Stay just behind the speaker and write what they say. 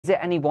Is it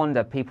any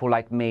wonder people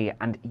like me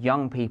and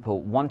young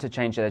people want to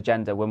change their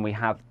gender when we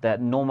have the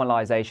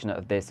normalization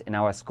of this in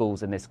our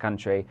schools in this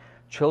country?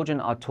 Children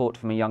are taught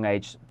from a young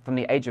age, from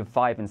the age of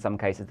 5 in some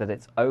cases, that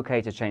it's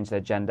okay to change their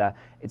gender.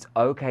 It's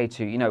okay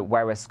to,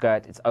 wear a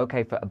skirt. It's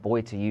okay for a boy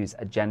to use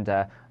a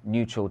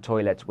gender-neutral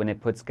toilet when it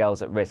puts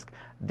girls at risk.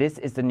 This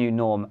is the new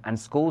norm, and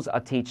schools are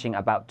teaching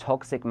about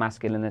toxic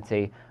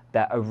masculinity.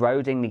 They're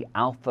eroding the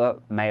alpha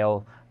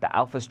male. The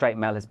alpha straight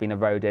male has been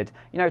eroded.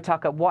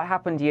 Tucker, what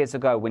happened years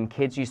ago when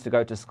kids used to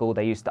go to school?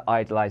 They used to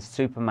idolize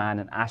Superman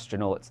and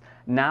astronauts.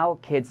 Now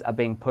kids are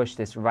being pushed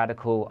this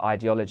radical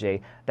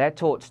ideology. They're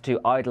taught to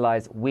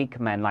idolize weak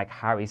men like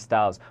Harry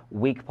Styles,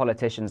 weak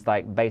politicians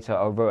like Beto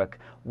O'Rourke.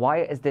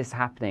 Why is this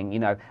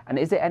happening? And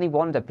is it any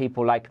wonder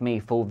people like me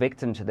fall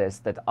victim to this,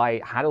 that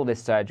I had all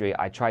this surgery,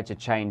 I tried to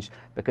change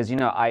because,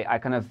 I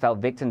kind of fell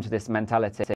victim to this mentality.